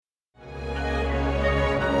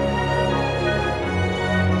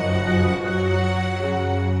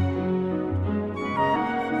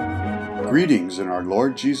Greetings in our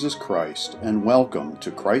Lord Jesus Christ, and welcome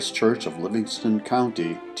to Christ Church of Livingston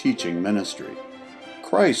County Teaching Ministry.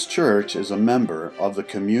 Christ Church is a member of the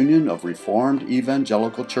Communion of Reformed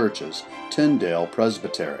Evangelical Churches, Tyndale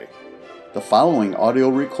Presbytery. The following audio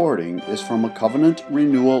recording is from a covenant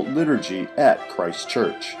renewal liturgy at Christ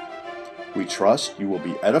Church. We trust you will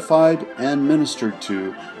be edified and ministered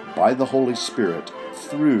to by the Holy Spirit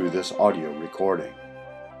through this audio recording.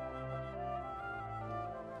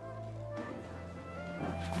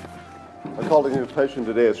 Our call to confession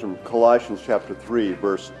today is from Colossians chapter 3,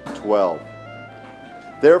 verse 12.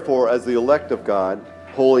 Therefore, as the elect of God,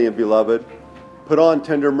 holy and beloved, put on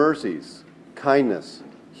tender mercies, kindness,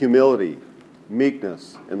 humility,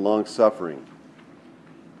 meekness, and long-suffering.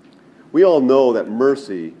 We all know that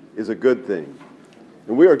mercy is a good thing,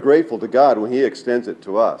 and we are grateful to God when He extends it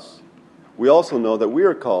to us. We also know that we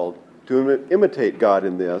are called to imitate God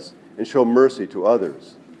in this and show mercy to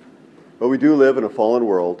others. But we do live in a fallen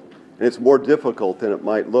world, and it's more difficult than it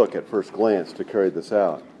might look at first glance to carry this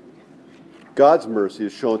out. God's mercy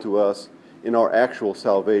is shown to us in our actual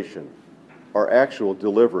salvation, our actual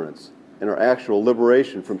deliverance, and our actual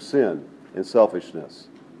liberation from sin and selfishness.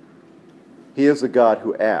 He is the God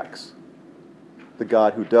who acts, the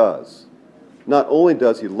God who does. Not only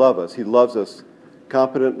does He love us, He loves us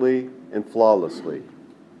competently and flawlessly.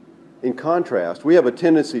 In contrast, we have a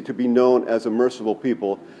tendency to be known as a merciful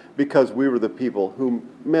people because we were the people who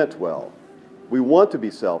meant well. We want to be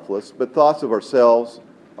selfless, but thoughts of ourselves,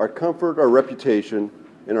 our comfort, our reputation,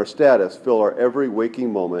 and our status fill our every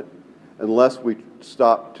waking moment unless we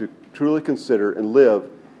stop to truly consider and live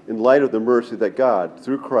in light of the mercy that God,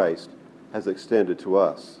 through Christ, has extended to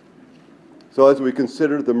us. So as we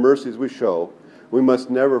consider the mercies we show, we must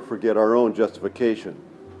never forget our own justification,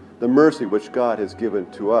 the mercy which God has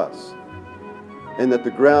given to us, and that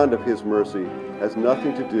the ground of His mercy has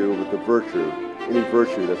nothing to do with any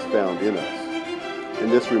virtue that's found in us.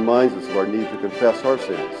 And this reminds us of our need to confess our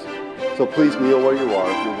sins. So please kneel where you are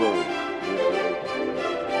if you're willing.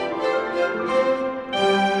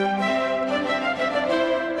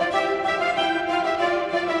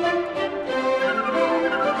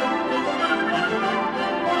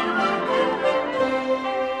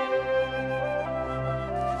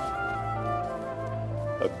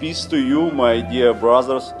 Peace to you, my dear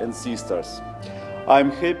brothers and sisters. I'm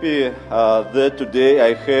happy that today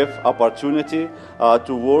I have opportunity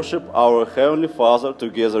to worship our Heavenly Father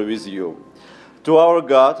together with you. To our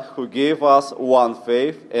God who gave us one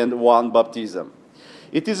faith and one baptism.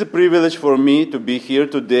 It is a privilege for me to be here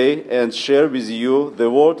today and share with you the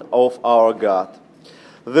word of our God.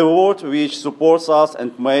 The word which supports us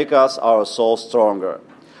and makes us our soul stronger.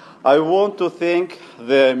 I want to thank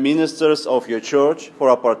the ministers of your church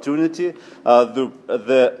for opportunity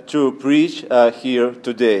to preach here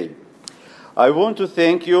today. I want to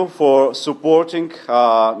thank you for supporting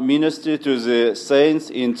ministry to the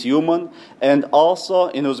saints in Tyumen and also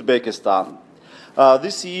in Uzbekistan.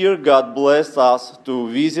 This year, God blessed us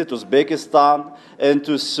to visit Uzbekistan and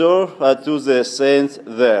to serve to the saints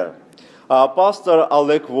there. Pastor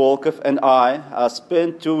Oleg Volkov and I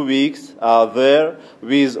spent 2 weeks there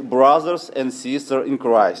with brothers and sisters in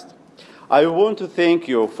Christ. I want to thank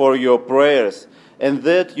you for your prayers and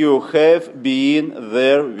that you have been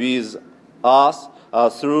there with us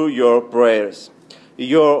through your prayers.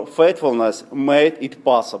 Your faithfulness made it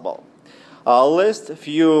possible. Last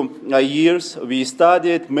few years, we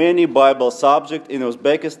studied many Bible subjects in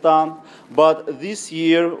Uzbekistan, but this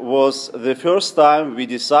year was the first time we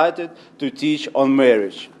decided to teach on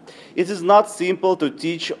marriage. It is not simple to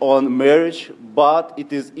teach on marriage, but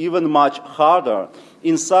it is even much harder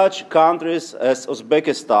in such countries as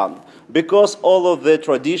Uzbekistan, because all of the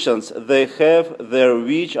traditions they have there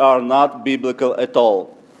which are not biblical at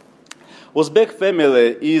all. Uzbek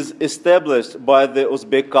family is established by the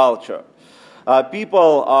Uzbek culture.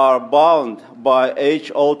 People are bound by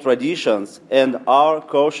age-old traditions and are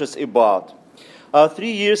cautious about.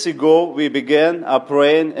 3 years ago, we began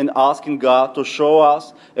praying and asking God to show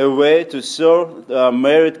us a way to serve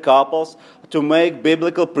married couples to make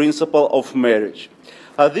biblical principle of marriage.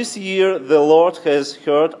 This year, the Lord has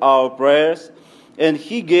heard our prayers, and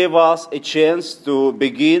He gave us a chance to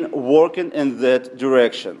begin working in that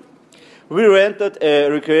direction. We rented a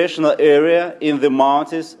recreational area in the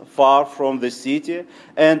mountains far from the city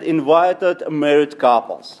and invited married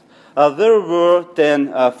couples. There were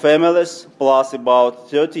 10 families plus about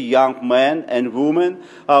 30 young men and women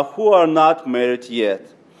who are not married yet.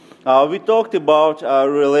 We talked about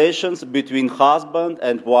relations between husband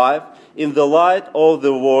and wife in the light of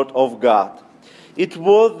the Word of God. It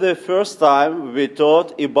was the first time we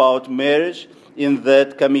thought about marriage in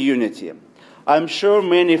that community. I'm sure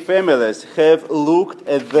many families have looked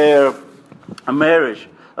at their marriage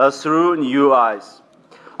through new eyes.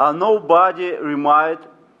 Nobody remained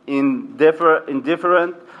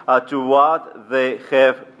indifferent to what they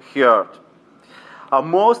have heard.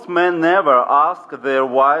 Most men never ask their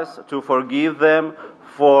wives to forgive them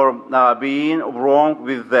for being wrong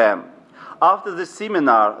with them. After the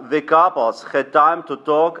seminar, the couples had time to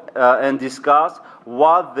talk and discuss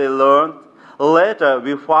what they learned. Later,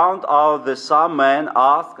 we found out that some men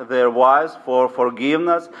asked their wives for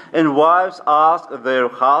forgiveness and wives asked their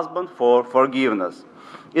husband for forgiveness.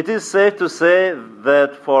 It is safe to say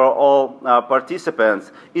that for all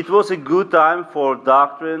participants, it was a good time for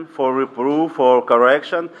doctrine, for reproof, for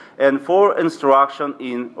correction, and for instruction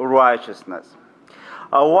in righteousness.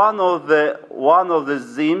 One of the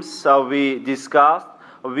themes we discussed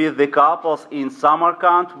with the couples in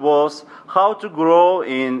Samarkand was how to grow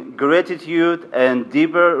in gratitude and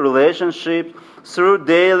deeper relationship through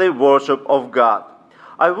daily worship of God.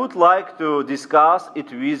 I would like to discuss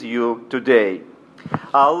it with you today.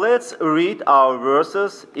 Let's read our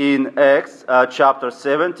verses in Acts chapter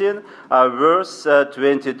 17, verse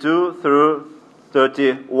 22 through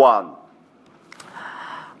 31.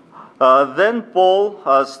 Then Paul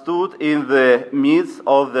stood in the midst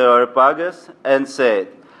of the Areopagus and said,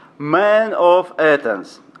 "Men of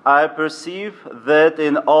Athens, I perceive that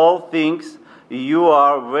in all things you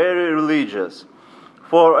are very religious.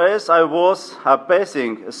 For as I was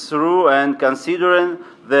passing through and considering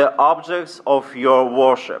the objects of your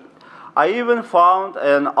worship, I even found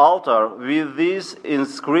an altar with this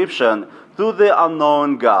inscription, to the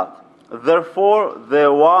unknown God. Therefore,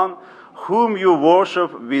 the one whom you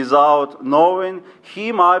worship without knowing,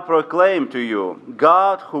 him I proclaim to you,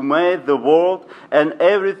 God who made the world and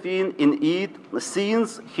everything in it,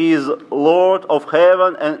 since he is Lord of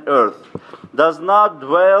heaven and earth, does not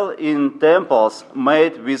dwell in temples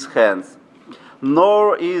made with hands,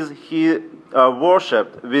 nor is he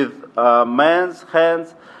worshipped with man's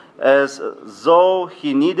hands as though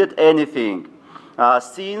he needed anything,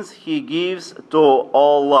 since he gives to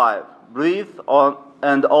all life, breath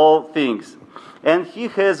and all things. And he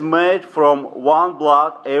has made from one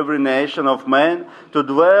blood every nation of men to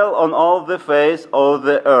dwell on all the face of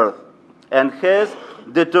the earth, and has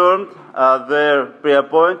determined their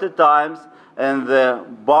preappointed times and the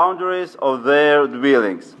boundaries of their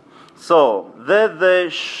dwellings, so that they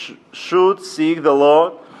should seek the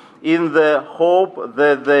Lord in the hope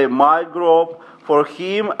that they might grope for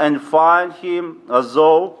him and find him, as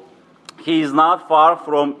though he is not far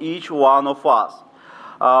from each one of us.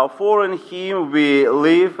 For in him we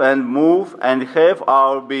live and move and have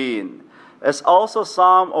our being, as also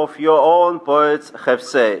some of your own poets have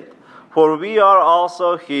said. For we are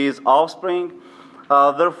also his offspring.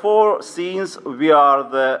 Therefore, since we are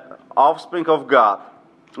the offspring of God,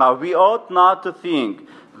 we ought not to think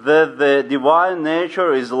that the divine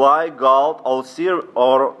nature is like gold or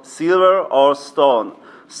silver or stone,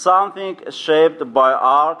 something shaped by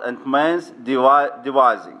art and man's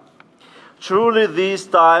devising. Truly these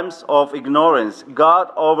times of ignorance God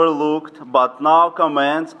overlooked, but now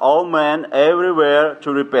commands all men everywhere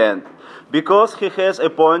to repent, because he has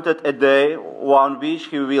appointed a day on which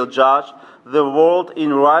he will judge the world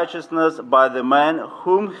in righteousness by the man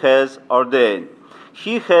whom he has ordained.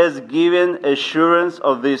 He has given assurance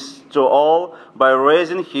of this to all by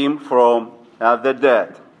raising him from the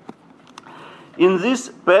dead." In this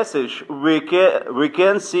passage, we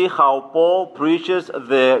can see how Paul preaches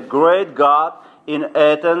the great God in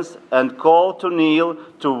Athens and called to kneel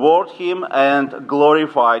toward him and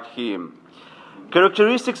glorified him.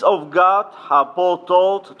 Characteristics of God, Paul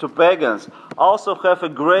told to pagans, also have a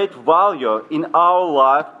great value in our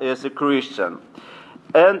life as a Christian,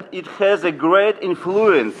 and it has a great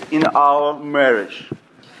influence in our marriage.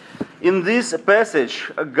 In this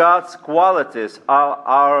passage, God's qualities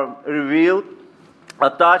are revealed,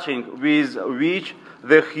 touching with which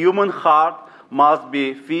the human heart must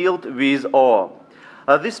be filled with awe.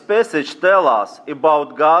 This passage tells us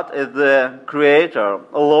about God as the Creator,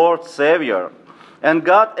 Lord, Savior, and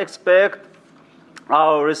God expects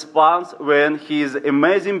our response when His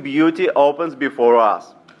amazing beauty opens before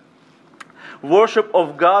us. Worship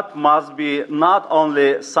of God must be not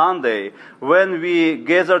only Sunday, when we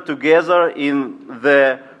gather together in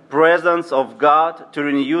the presence of God to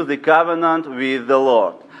renew the covenant with the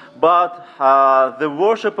Lord, but the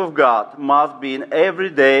worship of God must be in every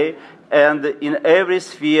day and in every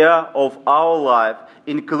sphere of our life,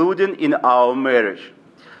 including in our marriage.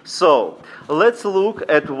 So, let's look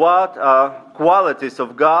at what qualities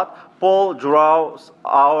of God Paul draws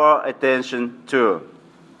our attention to.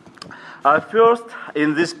 First,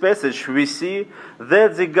 in this passage, we see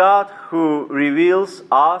that the God who reveals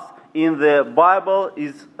us in the Bible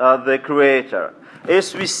is the Creator,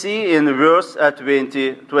 as we see in verse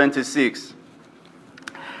 26.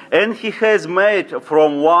 And He has made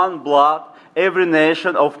from one blood every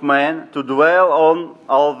nation of men to dwell on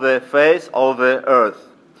all the face of the earth.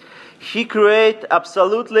 He created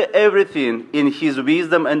absolutely everything in His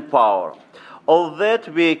wisdom and power. All that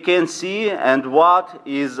we can see and what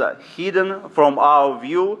is hidden from our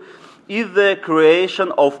view is the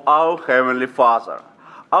creation of our Heavenly Father.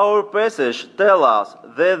 Our passage tells us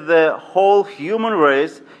that the whole human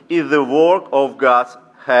race is the work of God's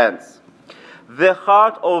hands. The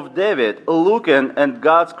heart of David, looking at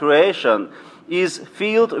God's creation, is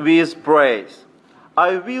filled with praise.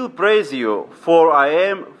 I will praise you, for I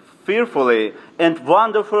am fearfully and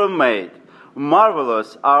wonderfully made.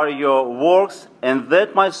 Marvelous are your works, and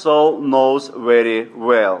that my soul knows very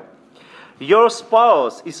well. Your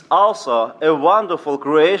spouse is also a wonderful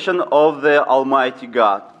creation of the Almighty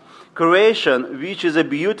God, creation which is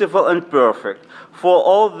beautiful and perfect, for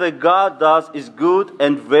all that God does is good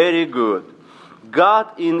and very good.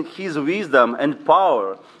 God, in His wisdom and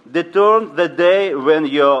power, determined the day when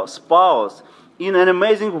your spouse, in an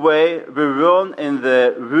amazing way, will born in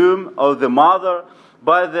the womb of the mother,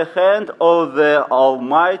 by the hand of the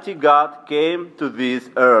Almighty God came to this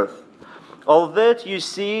earth. All that you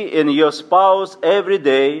see in your spouse every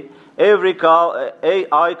day, every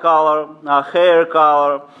eye color, hair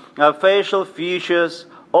color, facial features,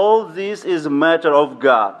 all this is a matter of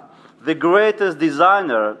God. The greatest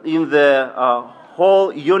designer in the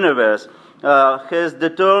whole universe has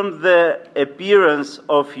determined the appearance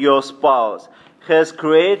of your spouse, has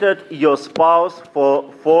created your spouse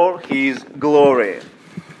for His glory.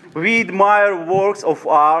 We admire works of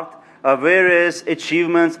art, various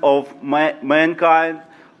achievements of mankind,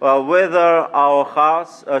 whether our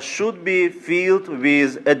hearts should be filled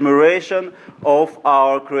with admiration of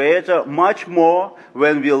our Creator, much more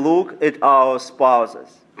when we look at our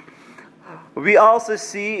spouses. We also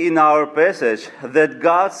see in our passage that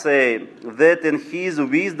God says that in His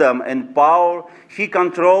wisdom and power He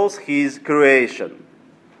controls His creation,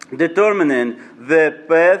 determining the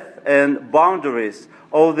path and boundaries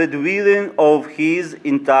of the dwelling of His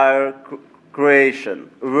entire creation.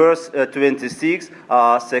 Verse 26,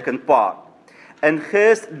 second part. And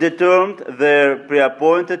has determined their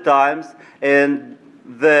preappointed times and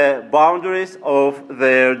the boundaries of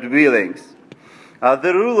their dwellings.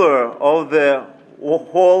 The ruler of the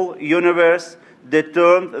whole universe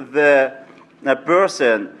determined the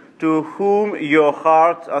person to whom your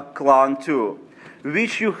heart clung to,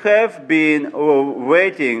 which you have been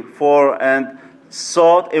waiting for and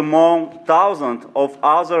sought among thousands of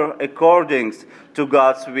other according to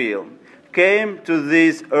God's will, came to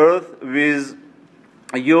this earth with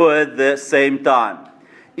you at the same time.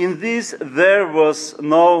 In this there was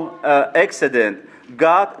no accident.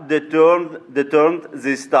 God determined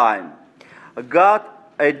this time. God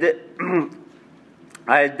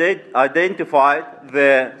identified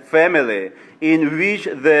the family in which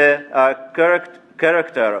the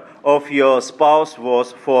character of your spouse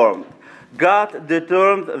was formed. God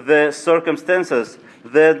determined the circumstances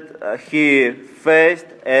that He faced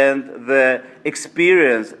and the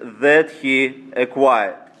experience that He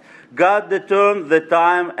acquired. God determined the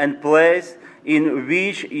time and place in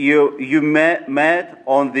which you met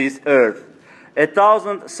on this earth.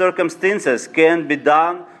 1,000 circumstances can be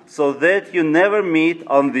done so that you never meet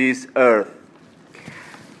on this earth.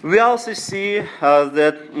 We also see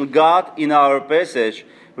that God in our passage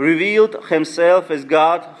revealed Himself as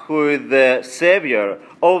God who is the Savior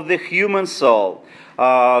of the human soul.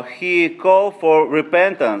 He called for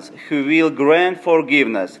repentance, who will grant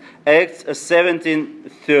forgiveness. Acts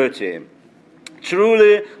 17:30.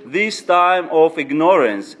 Truly, this time of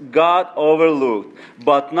ignorance God overlooked,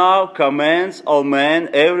 but now commands all men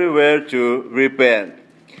everywhere to repent.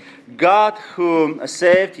 God, who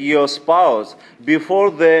saved your spouse before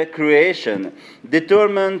the creation,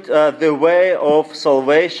 determined the way of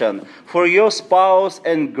salvation for your spouse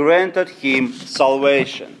and granted him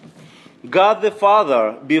salvation. God the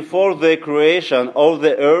Father, before the creation of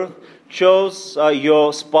the earth, chose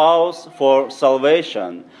your spouse for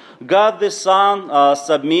salvation. God the Son,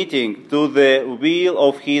 submitting to the will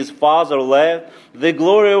of His Father, left the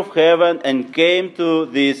glory of heaven and came to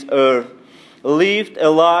this earth, lived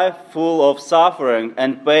a life full of suffering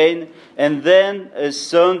and pain, and then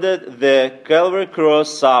ascended the Calvary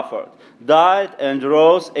cross, suffered, died, and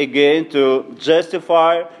rose again to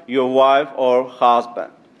justify your wife or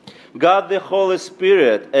husband. God the Holy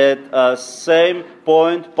Spirit at the same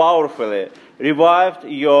point powerfully revived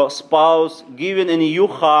your spouse, given a new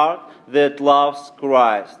heart that loves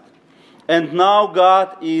Christ. And now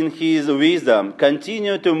God, in His wisdom,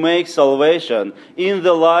 continue to make salvation in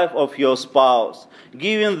the life of your spouse,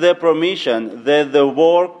 giving the permission that the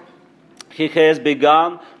work He has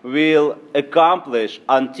begun will accomplish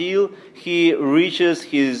until He reaches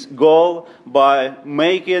His goal by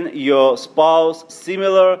making your spouse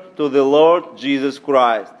similar to the Lord Jesus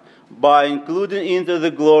Christ, by including into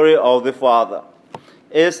the glory of the Father.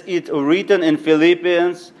 As it written in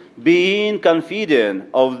Philippians, being confident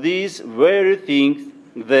of these very things,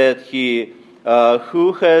 that He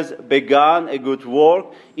who has begun a good work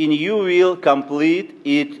in you will complete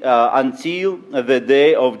it until the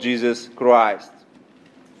day of Jesus Christ.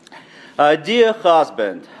 Dear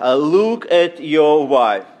husband, look at your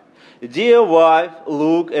wife. Dear wife,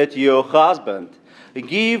 look at your husband.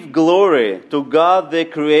 Give glory to God the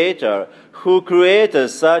Creator, who created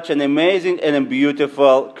such an amazing and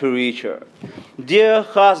beautiful creature. Dear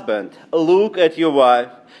husband, look at your wife.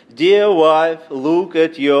 Dear wife, look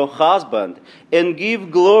at your husband, and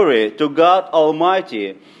give glory to God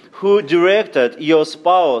Almighty, who directed your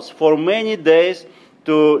spouse for many days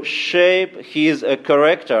to shape his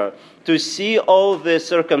character, to see all the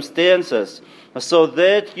circumstances, so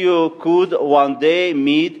that you could one day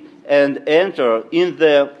meet and enter in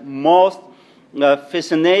the most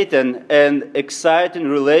fascinating and exciting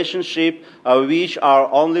relationship which are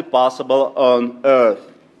only possible on earth.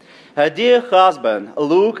 Dear husband,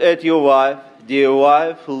 look at your wife. Dear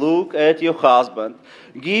wife, look at your husband.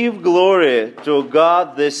 Give glory to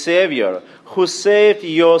God the Savior, who saved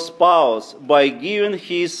your spouse by giving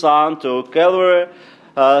His Son to Calvary,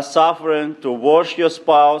 suffering to wash your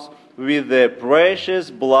spouse with the precious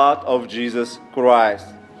blood of Jesus Christ.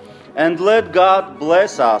 And let God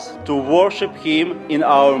bless us to worship Him in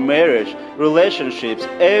our marriage relationships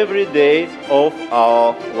every day of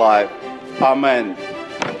our life. Amen.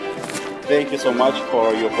 Thank you so much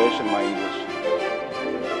for your patience, my English.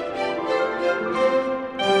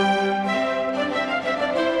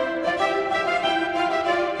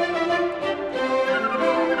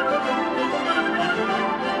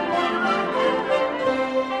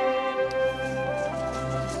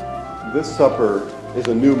 This supper is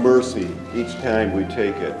a new mercy each time we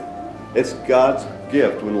take it. It's God's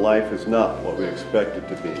gift when life is not what we expect it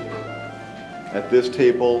to be. At this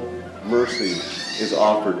table, mercy is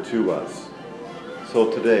offered to us. So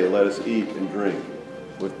today, let us eat and drink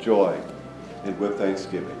with joy and with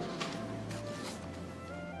thanksgiving.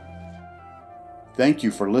 Thank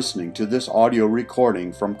you for listening to this audio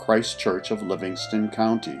recording from Christ Church of Livingston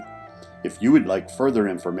County. If you would like further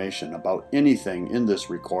information about anything in this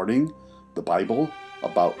recording, the Bible,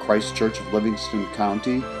 about Christ Church of Livingston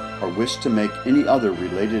County, or wish to make any other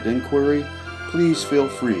related inquiry, please feel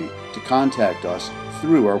free to contact us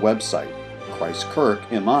through our website,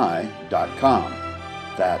 christkirkmi.com.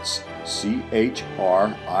 That's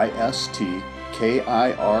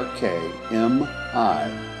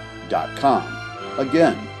CHRISTKIRKMI.com.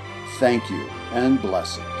 Again, thank you and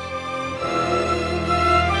blessings.